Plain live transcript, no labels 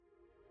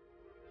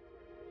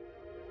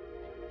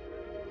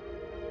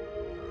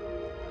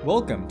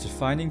Welcome to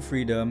Finding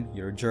Freedom,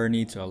 your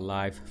journey to a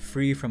life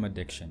free from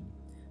addiction,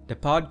 the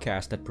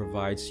podcast that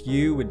provides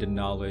you with the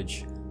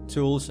knowledge,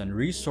 tools, and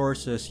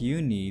resources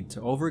you need to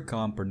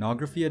overcome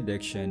pornography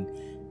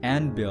addiction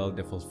and build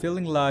a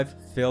fulfilling life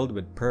filled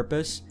with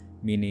purpose,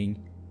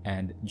 meaning,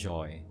 and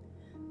joy.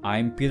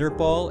 I'm Peter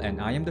Paul,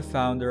 and I am the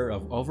founder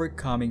of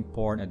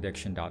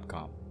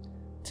OvercomingPornAddiction.com.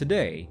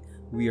 Today,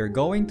 we are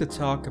going to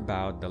talk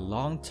about the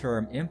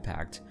long-term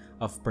impact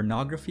of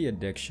pornography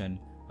addiction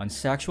on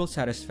sexual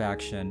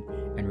satisfaction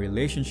and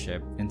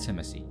relationship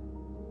intimacy.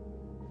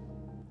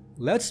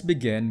 Let's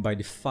begin by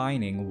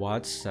defining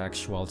what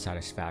sexual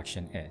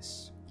satisfaction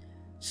is.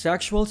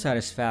 Sexual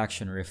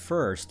satisfaction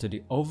refers to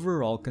the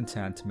overall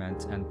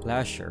contentment and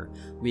pleasure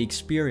we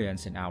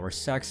experience in our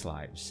sex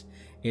lives.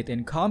 It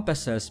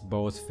encompasses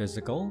both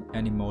physical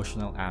and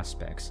emotional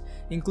aspects,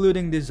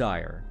 including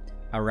desire,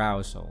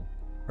 arousal,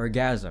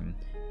 orgasm,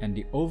 and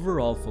the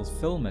overall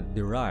fulfillment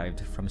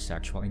derived from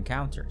sexual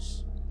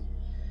encounters.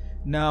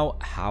 Now,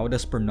 how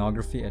does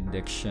pornography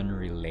addiction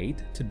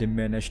relate to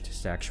diminished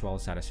sexual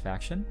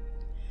satisfaction?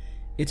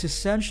 It's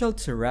essential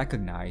to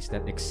recognize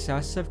that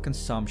excessive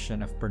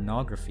consumption of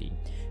pornography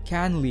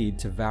can lead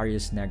to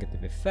various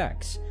negative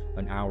effects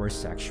on our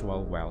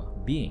sexual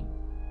well-being.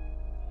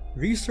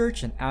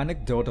 Research and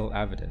anecdotal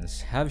evidence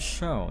have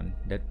shown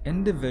that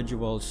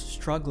individuals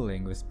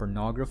struggling with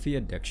pornography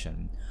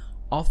addiction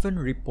often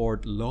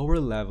report lower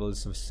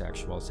levels of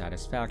sexual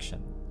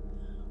satisfaction.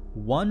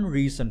 One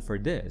reason for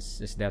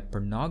this is that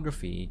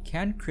pornography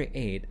can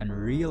create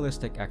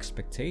unrealistic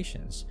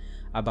expectations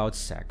about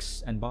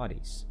sex and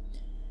bodies.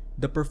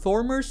 The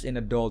performers in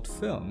adult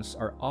films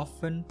are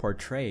often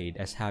portrayed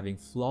as having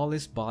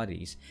flawless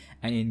bodies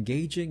and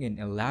engaging in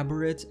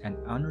elaborate and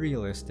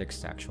unrealistic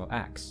sexual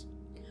acts.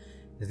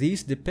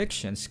 These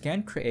depictions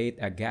can create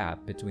a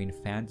gap between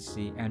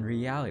fantasy and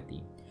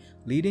reality,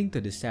 leading to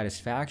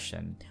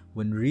dissatisfaction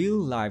when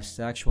real-life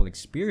sexual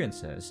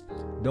experiences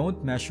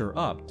don't measure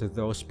up to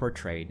those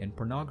portrayed in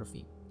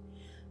pornography.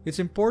 It's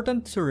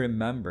important to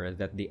remember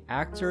that the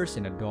actors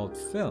in adult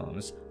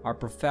films are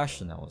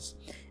professionals,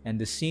 and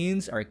the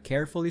scenes are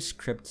carefully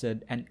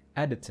scripted and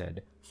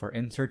edited for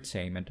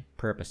entertainment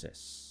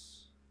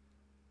purposes.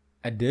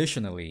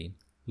 Additionally,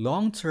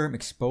 long-term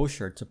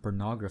exposure to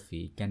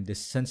pornography can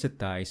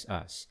desensitize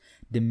us,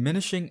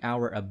 diminishing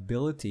our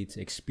ability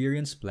to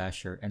experience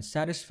pleasure and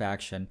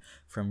satisfaction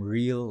from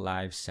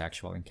real-life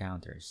sexual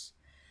encounters.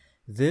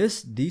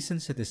 This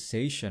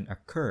desensitization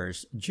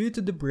occurs due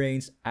to the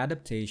brain's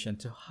adaptation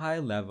to high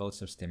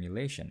levels of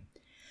stimulation,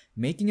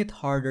 making it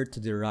harder to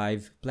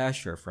derive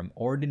pleasure from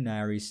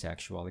ordinary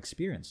sexual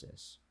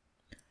experiences.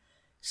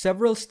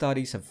 Several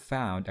studies have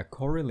found a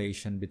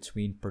correlation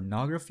between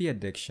pornography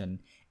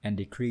addiction and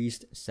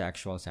decreased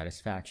sexual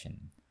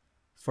satisfaction.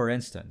 For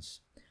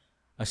instance,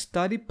 a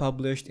study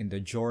published in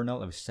the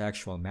Journal of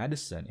Sexual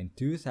Medicine in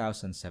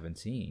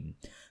 2017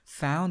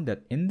 found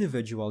that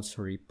individuals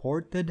who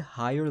reported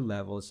higher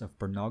levels of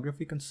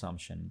pornography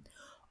consumption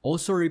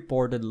also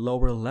reported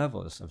lower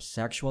levels of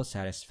sexual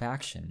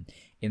satisfaction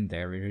in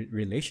their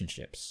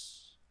relationships.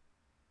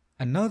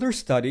 Another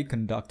study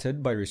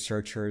conducted by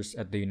researchers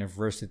at the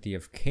University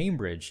of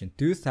Cambridge in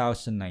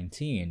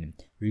 2019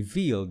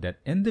 revealed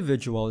that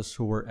individuals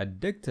who were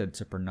addicted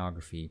to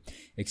pornography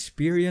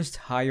experienced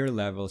higher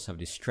levels of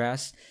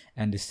distress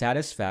and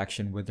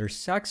dissatisfaction with their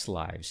sex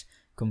lives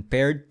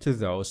compared to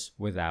those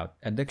without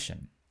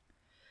addiction.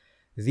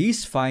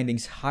 These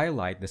findings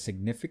highlight the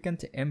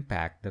significant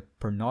impact that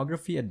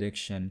pornography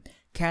addiction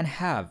can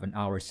have on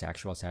our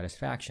sexual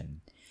satisfaction.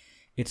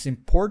 It's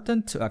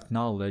important to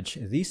acknowledge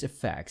these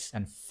effects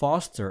and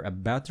foster a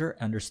better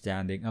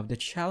understanding of the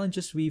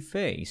challenges we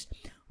face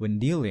when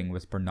dealing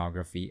with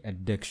pornography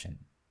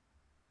addiction.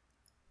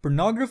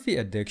 Pornography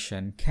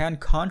addiction can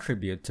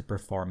contribute to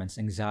performance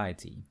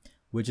anxiety,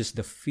 which is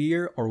the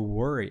fear or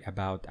worry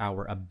about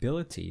our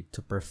ability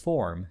to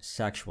perform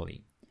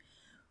sexually.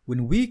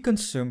 When we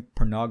consume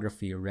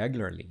pornography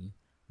regularly,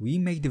 we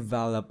may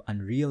develop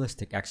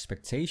unrealistic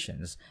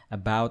expectations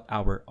about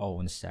our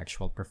own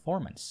sexual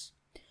performance.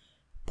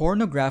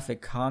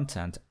 Pornographic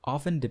content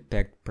often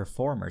depict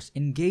performers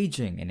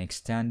engaging in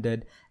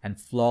extended and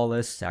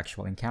flawless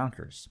sexual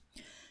encounters.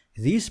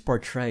 These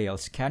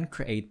portrayals can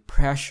create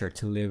pressure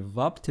to live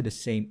up to the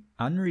same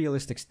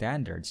unrealistic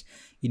standards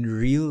in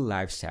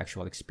real-life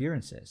sexual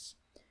experiences.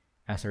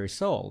 As a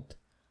result,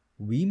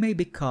 we may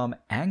become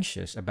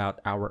anxious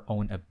about our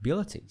own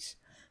abilities,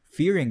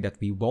 fearing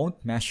that we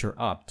won't measure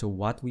up to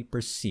what we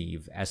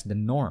perceive as the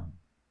norm.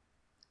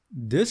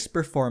 This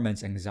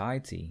performance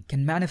anxiety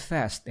can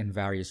manifest in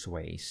various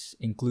ways,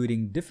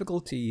 including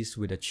difficulties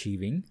with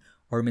achieving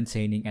or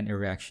maintaining an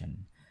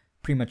erection,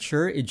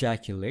 premature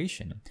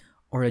ejaculation,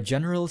 or a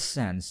general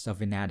sense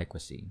of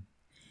inadequacy.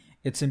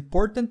 It's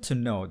important to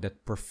note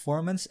that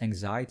performance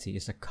anxiety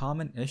is a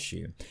common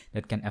issue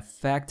that can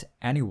affect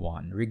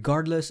anyone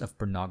regardless of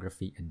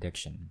pornography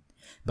addiction,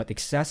 but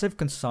excessive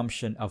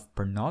consumption of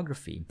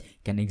pornography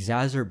can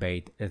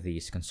exacerbate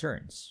these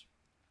concerns.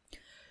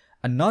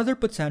 Another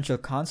potential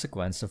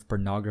consequence of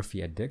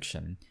pornography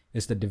addiction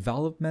is the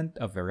development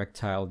of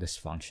erectile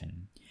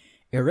dysfunction.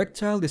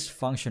 Erectile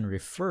dysfunction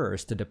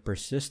refers to the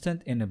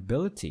persistent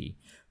inability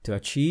to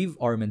achieve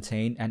or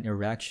maintain an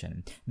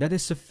erection that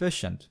is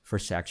sufficient for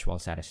sexual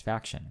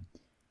satisfaction.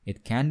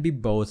 It can be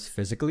both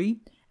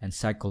physically and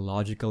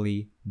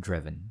psychologically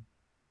driven.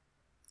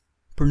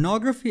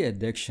 Pornography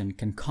addiction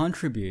can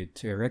contribute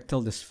to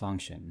erectile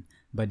dysfunction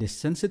by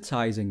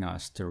desensitizing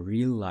us to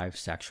real-life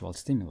sexual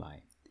stimuli.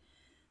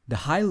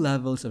 The high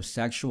levels of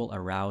sexual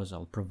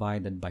arousal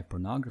provided by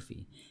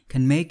pornography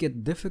can make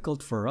it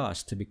difficult for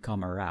us to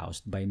become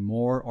aroused by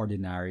more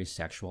ordinary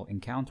sexual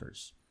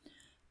encounters.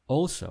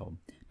 Also,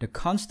 the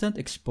constant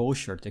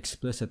exposure to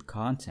explicit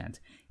content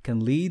can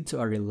lead to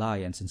a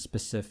reliance on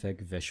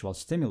specific visual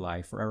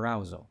stimuli for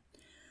arousal.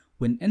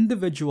 When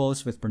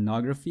individuals with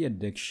pornography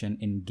addiction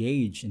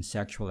engage in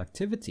sexual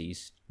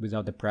activities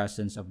without the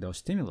presence of those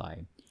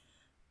stimuli,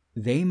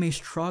 they may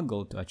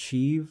struggle to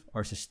achieve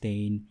or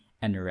sustain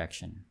an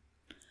erection.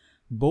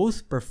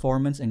 Both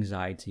performance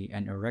anxiety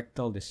and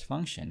erectile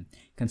dysfunction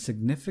can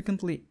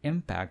significantly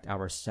impact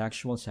our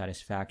sexual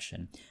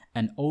satisfaction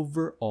and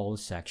overall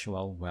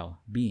sexual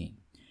well-being.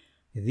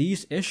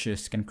 These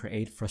issues can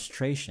create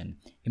frustration,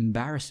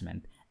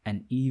 embarrassment,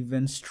 and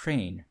even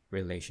strain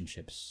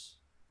relationships.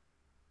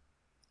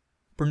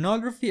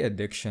 Pornography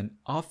addiction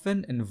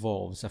often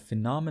involves a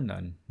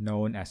phenomenon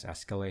known as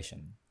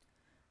escalation.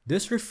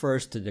 This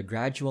refers to the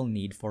gradual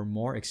need for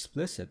more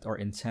explicit or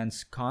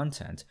intense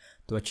content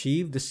to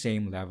achieve the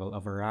same level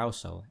of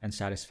arousal and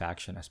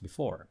satisfaction as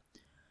before.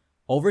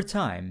 Over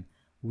time,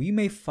 we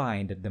may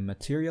find that the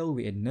material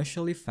we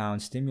initially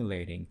found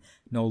stimulating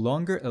no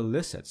longer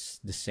elicits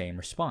the same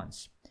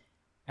response.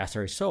 As a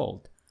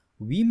result,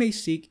 we may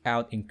seek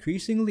out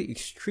increasingly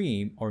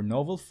extreme or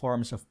novel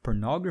forms of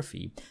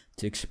pornography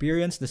to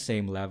experience the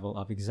same level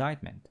of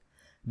excitement.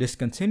 This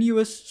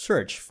continuous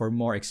search for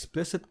more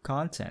explicit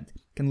content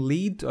can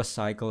lead to a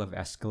cycle of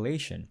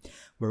escalation,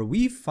 where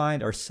we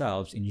find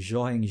ourselves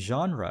enjoying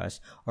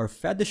genres or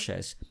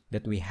fetishes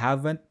that we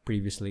haven't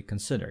previously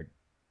considered.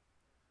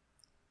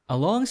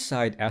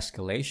 Alongside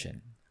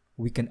escalation,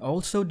 we can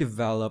also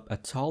develop a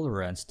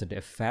tolerance to the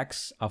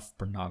effects of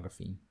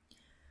pornography.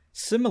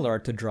 Similar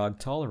to drug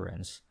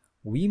tolerance,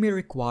 we may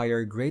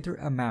require greater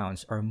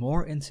amounts or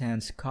more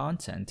intense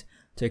content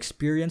to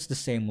experience the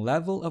same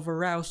level of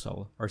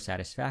arousal or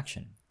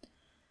satisfaction.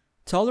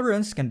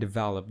 Tolerance can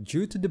develop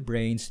due to the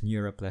brain's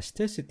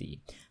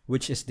neuroplasticity,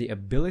 which is the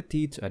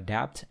ability to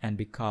adapt and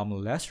become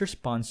less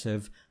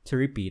responsive to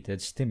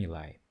repeated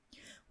stimuli.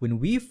 When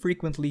we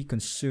frequently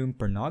consume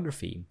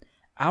pornography,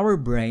 our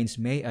brains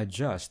may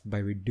adjust by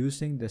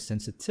reducing the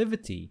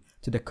sensitivity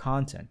to the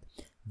content,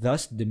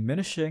 thus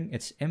diminishing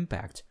its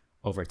impact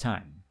over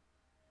time.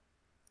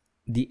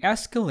 The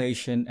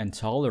escalation and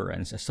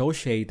tolerance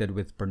associated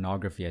with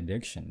pornography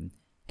addiction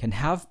can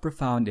have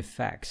profound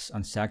effects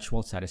on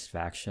sexual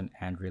satisfaction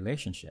and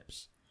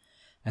relationships.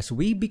 As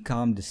we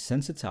become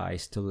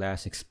desensitized to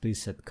less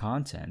explicit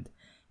content,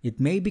 it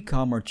may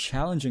become more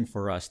challenging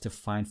for us to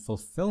find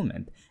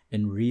fulfillment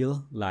in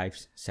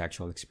real-life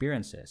sexual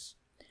experiences.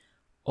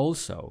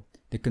 Also,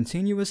 the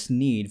continuous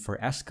need for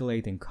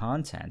escalating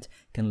content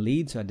can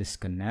lead to a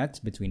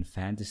disconnect between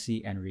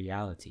fantasy and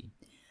reality.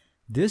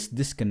 This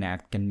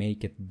disconnect can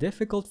make it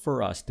difficult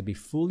for us to be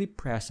fully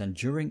present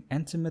during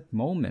intimate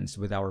moments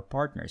with our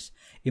partners,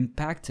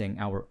 impacting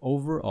our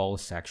overall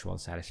sexual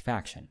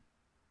satisfaction.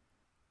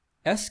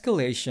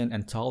 Escalation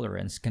and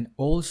tolerance can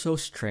also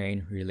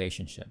strain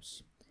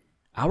relationships.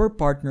 Our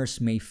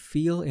partners may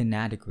feel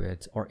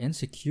inadequate or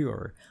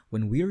insecure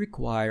when we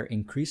require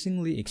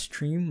increasingly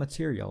extreme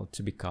material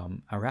to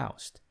become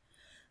aroused.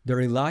 The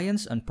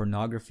reliance on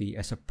pornography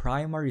as a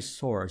primary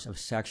source of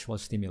sexual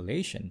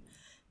stimulation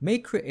may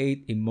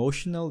create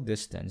emotional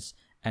distance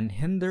and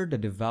hinder the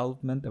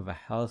development of a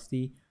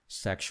healthy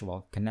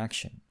sexual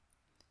connection.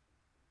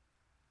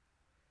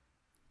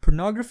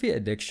 Pornography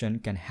addiction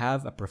can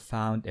have a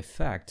profound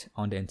effect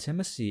on the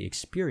intimacy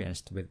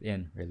experienced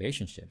within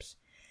relationships.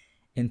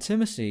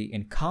 Intimacy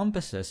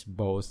encompasses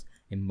both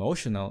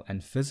emotional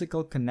and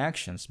physical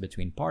connections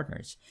between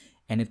partners,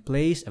 and it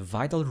plays a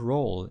vital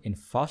role in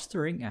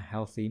fostering a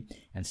healthy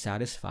and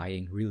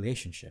satisfying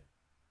relationship.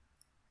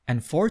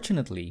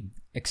 Unfortunately,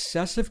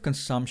 excessive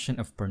consumption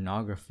of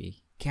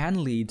pornography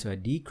can lead to a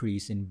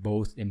decrease in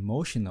both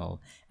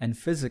emotional and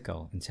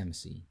physical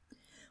intimacy.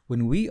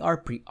 When we are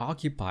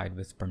preoccupied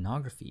with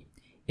pornography,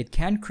 it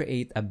can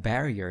create a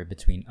barrier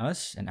between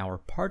us and our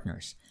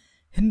partners,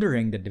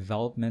 hindering the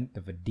development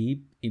of a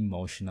deep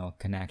emotional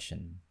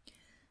connection.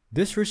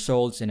 This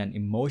results in an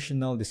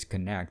emotional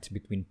disconnect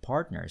between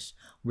partners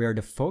where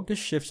the focus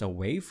shifts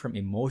away from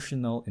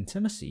emotional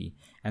intimacy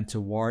and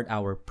toward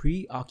our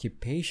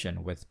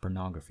preoccupation with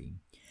pornography.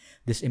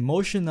 This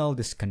emotional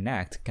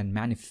disconnect can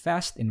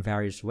manifest in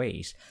various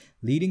ways,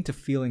 leading to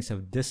feelings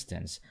of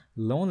distance,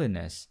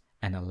 loneliness,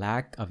 and a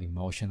lack of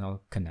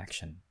emotional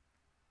connection.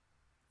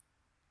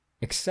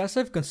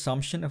 Excessive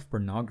consumption of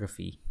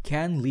pornography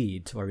can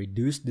lead to a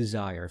reduced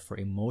desire for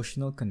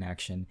emotional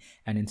connection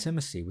and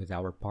intimacy with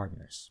our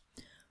partners.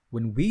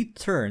 When we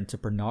turn to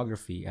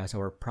pornography as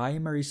our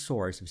primary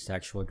source of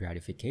sexual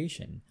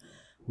gratification,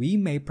 we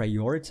may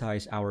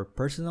prioritize our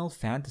personal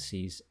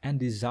fantasies and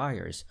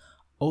desires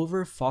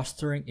over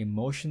fostering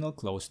emotional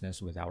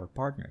closeness with our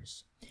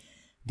partners.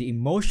 The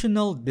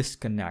emotional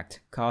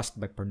disconnect caused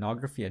by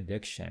pornography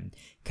addiction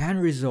can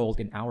result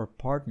in our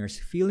partners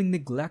feeling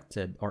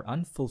neglected or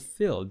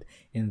unfulfilled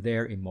in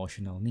their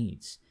emotional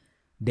needs.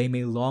 They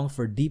may long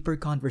for deeper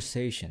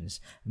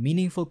conversations,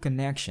 meaningful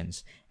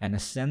connections, and a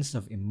sense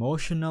of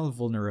emotional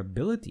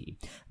vulnerability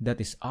that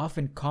is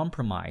often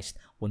compromised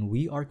when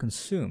we are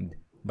consumed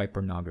by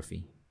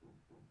pornography.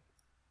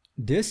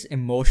 This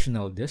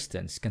emotional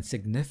distance can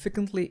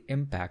significantly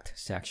impact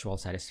sexual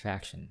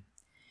satisfaction.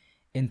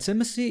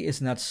 Intimacy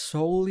is not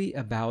solely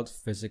about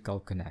physical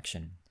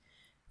connection.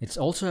 It's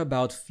also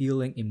about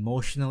feeling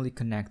emotionally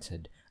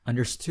connected,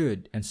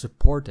 understood, and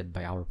supported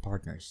by our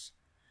partners.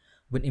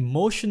 When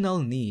emotional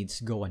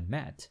needs go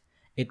unmet,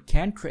 it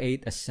can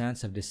create a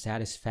sense of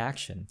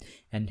dissatisfaction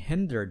and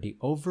hinder the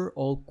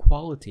overall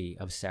quality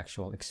of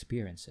sexual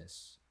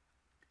experiences.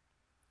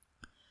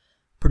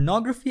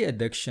 Pornography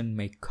addiction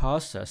may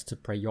cause us to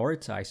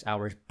prioritize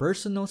our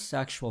personal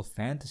sexual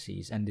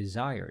fantasies and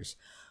desires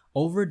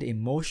over the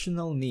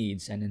emotional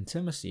needs and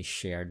intimacy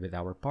shared with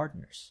our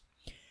partners.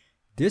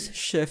 This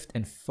shift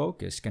in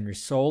focus can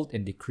result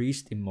in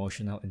decreased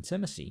emotional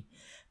intimacy,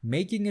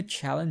 making it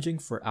challenging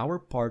for our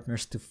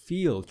partners to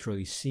feel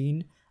truly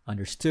seen,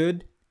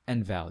 understood,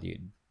 and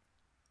valued.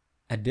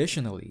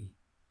 Additionally,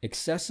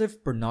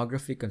 excessive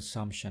pornography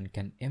consumption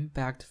can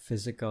impact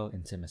physical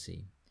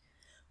intimacy.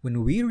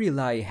 When we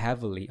rely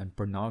heavily on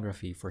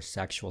pornography for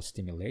sexual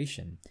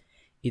stimulation,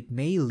 it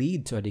may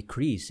lead to a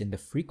decrease in the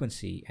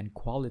frequency and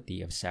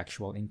quality of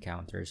sexual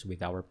encounters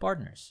with our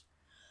partners.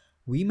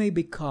 We may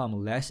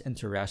become less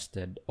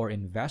interested or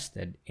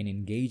invested in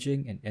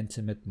engaging in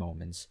intimate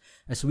moments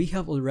as we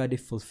have already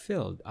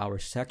fulfilled our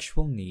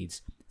sexual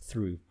needs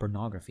through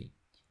pornography.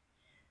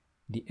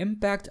 The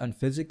impact on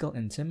physical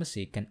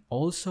intimacy can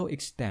also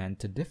extend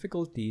to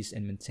difficulties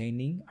in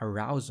maintaining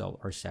arousal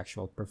or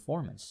sexual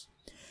performance.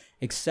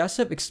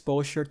 Excessive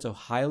exposure to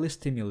highly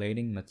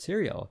stimulating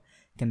material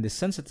can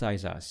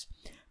desensitize us,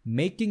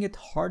 making it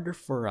harder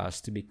for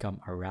us to become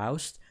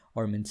aroused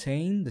or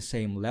maintain the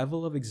same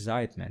level of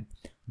excitement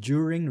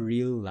during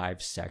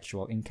real-life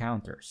sexual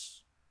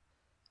encounters.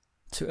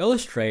 To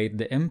illustrate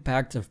the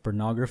impact of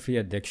pornography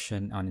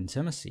addiction on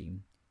intimacy,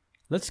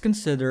 let's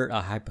consider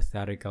a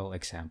hypothetical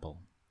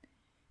example.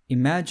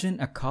 Imagine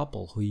a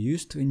couple who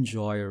used to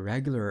enjoy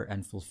regular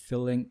and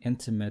fulfilling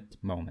intimate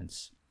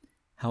moments.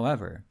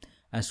 However,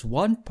 as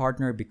one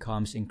partner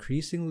becomes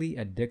increasingly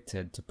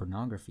addicted to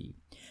pornography,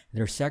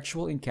 their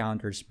sexual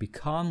encounters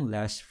become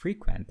less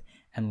frequent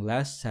and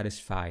less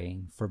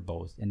satisfying for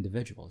both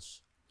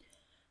individuals.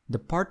 The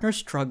partner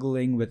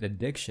struggling with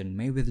addiction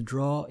may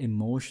withdraw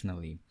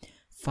emotionally,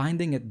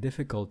 finding it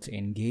difficult to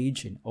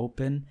engage in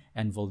open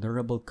and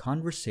vulnerable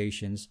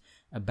conversations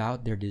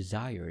about their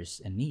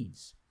desires and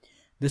needs.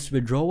 This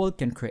withdrawal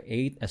can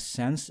create a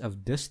sense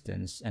of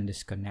distance and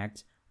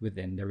disconnect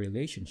within the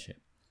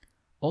relationship,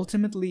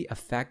 ultimately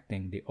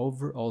affecting the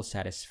overall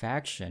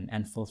satisfaction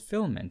and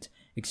fulfillment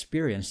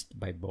experienced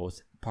by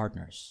both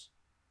partners.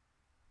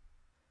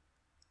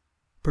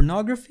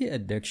 Pornography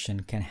addiction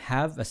can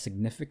have a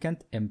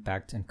significant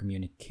impact on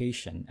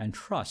communication and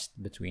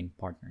trust between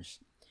partners.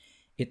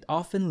 It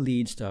often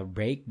leads to a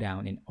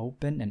breakdown in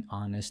open and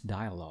honest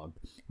dialogue,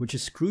 which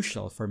is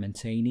crucial for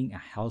maintaining a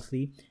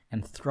healthy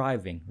and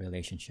thriving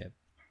relationship.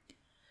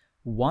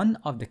 One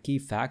of the key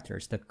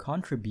factors that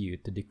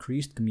contribute to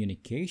decreased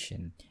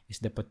communication is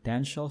the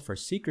potential for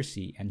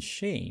secrecy and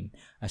shame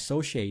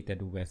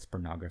associated with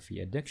pornography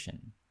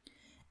addiction.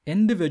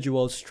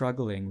 Individuals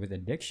struggling with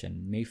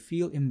addiction may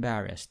feel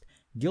embarrassed,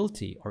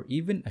 guilty, or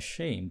even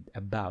ashamed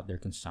about their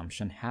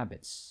consumption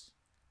habits.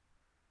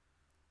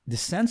 The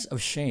sense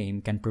of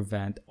shame can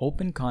prevent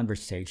open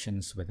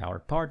conversations with our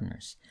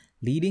partners,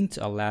 leading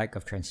to a lack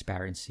of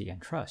transparency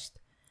and trust.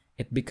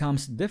 It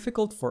becomes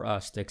difficult for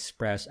us to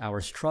express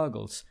our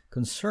struggles,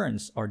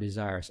 concerns, or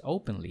desires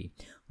openly,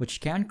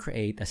 which can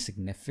create a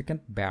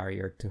significant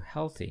barrier to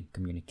healthy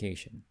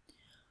communication.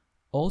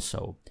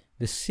 Also,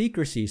 the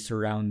secrecy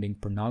surrounding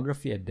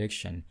pornography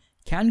addiction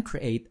can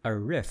create a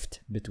rift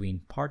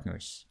between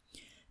partners.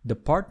 The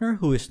partner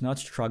who is not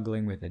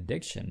struggling with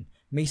addiction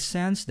may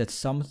sense that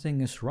something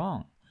is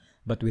wrong,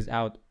 but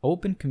without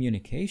open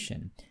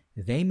communication,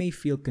 they may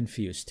feel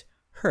confused,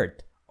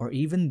 hurt, or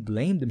even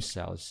blame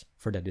themselves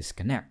for the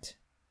disconnect.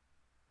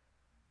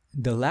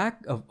 The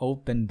lack of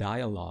open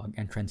dialogue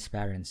and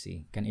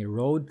transparency can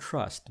erode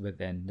trust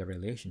within the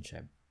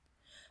relationship.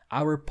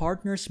 Our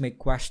partners may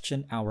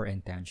question our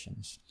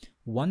intentions,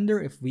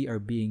 wonder if we are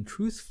being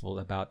truthful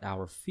about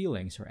our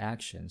feelings or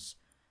actions,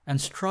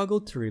 and struggle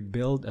to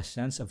rebuild a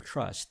sense of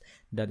trust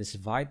that is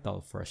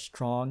vital for a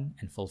strong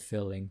and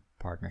fulfilling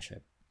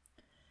partnership.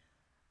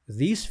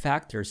 These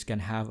factors can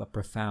have a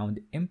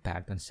profound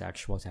impact on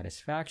sexual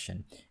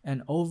satisfaction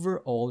and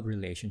overall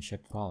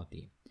relationship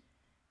quality.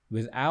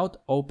 Without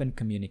open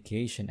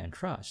communication and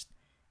trust,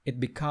 it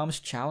becomes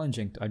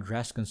challenging to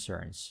address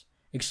concerns,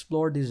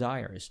 explore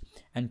desires,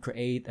 and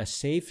create a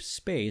safe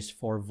space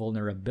for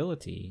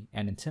vulnerability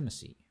and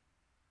intimacy.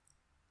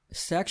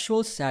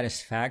 Sexual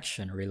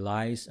satisfaction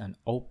relies on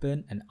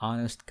open and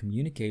honest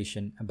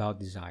communication about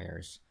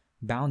desires,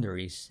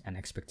 boundaries, and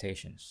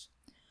expectations.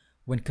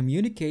 When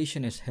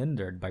communication is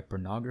hindered by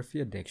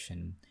pornography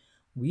addiction,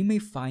 we may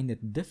find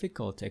it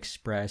difficult to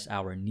express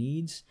our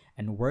needs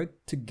and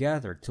work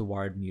together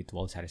toward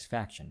mutual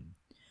satisfaction.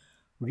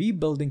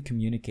 Rebuilding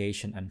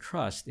communication and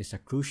trust is a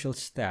crucial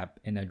step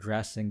in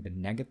addressing the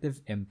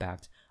negative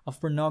impact of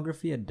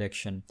pornography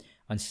addiction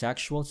on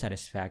sexual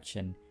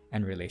satisfaction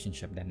and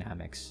relationship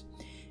dynamics.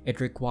 It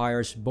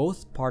requires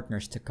both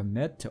partners to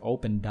commit to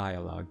open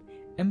dialogue,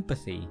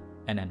 empathy,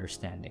 and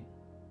understanding.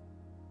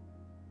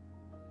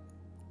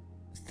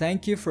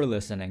 Thank you for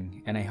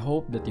listening, and I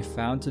hope that you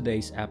found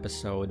today's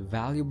episode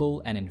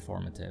valuable and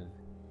informative.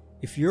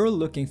 If you're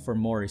looking for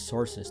more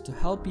resources to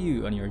help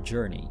you on your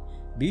journey,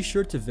 be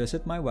sure to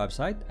visit my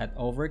website at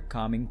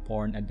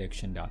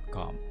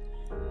overcomingpornaddiction.com.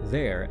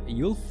 There,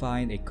 you'll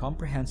find a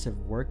comprehensive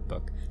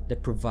workbook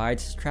that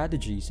provides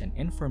strategies and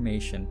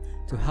information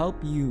to help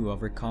you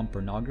overcome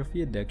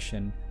pornography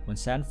addiction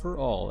once and for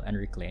all and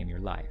reclaim your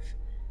life.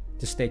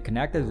 To stay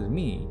connected with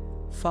me,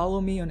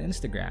 follow me on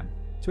Instagram,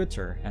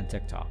 Twitter, and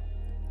TikTok.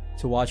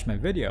 To watch my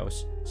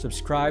videos,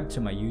 subscribe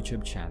to my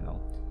YouTube channel.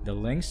 The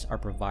links are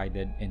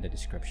provided in the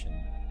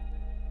description.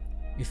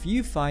 If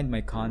you find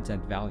my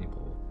content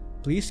valuable,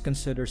 please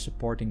consider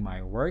supporting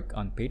my work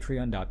on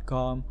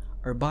patreon.com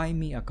or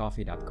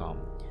buymeacoffee.com.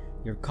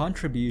 Your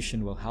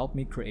contribution will help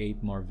me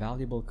create more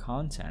valuable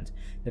content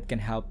that can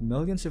help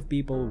millions of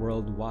people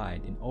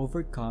worldwide in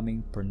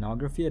overcoming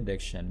pornography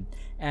addiction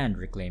and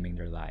reclaiming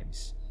their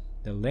lives.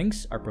 The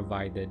links are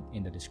provided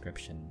in the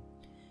description.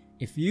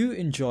 If you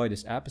enjoyed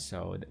this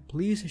episode,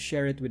 please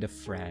share it with a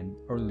friend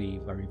or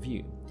leave a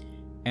review.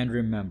 And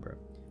remember,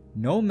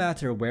 no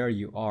matter where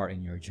you are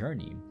in your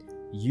journey,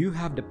 you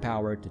have the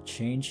power to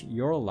change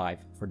your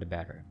life for the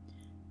better.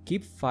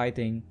 Keep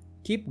fighting,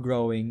 keep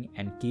growing,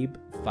 and keep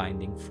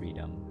finding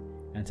freedom.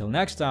 Until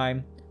next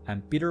time,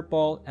 I'm Peter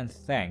Paul, and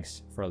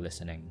thanks for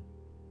listening.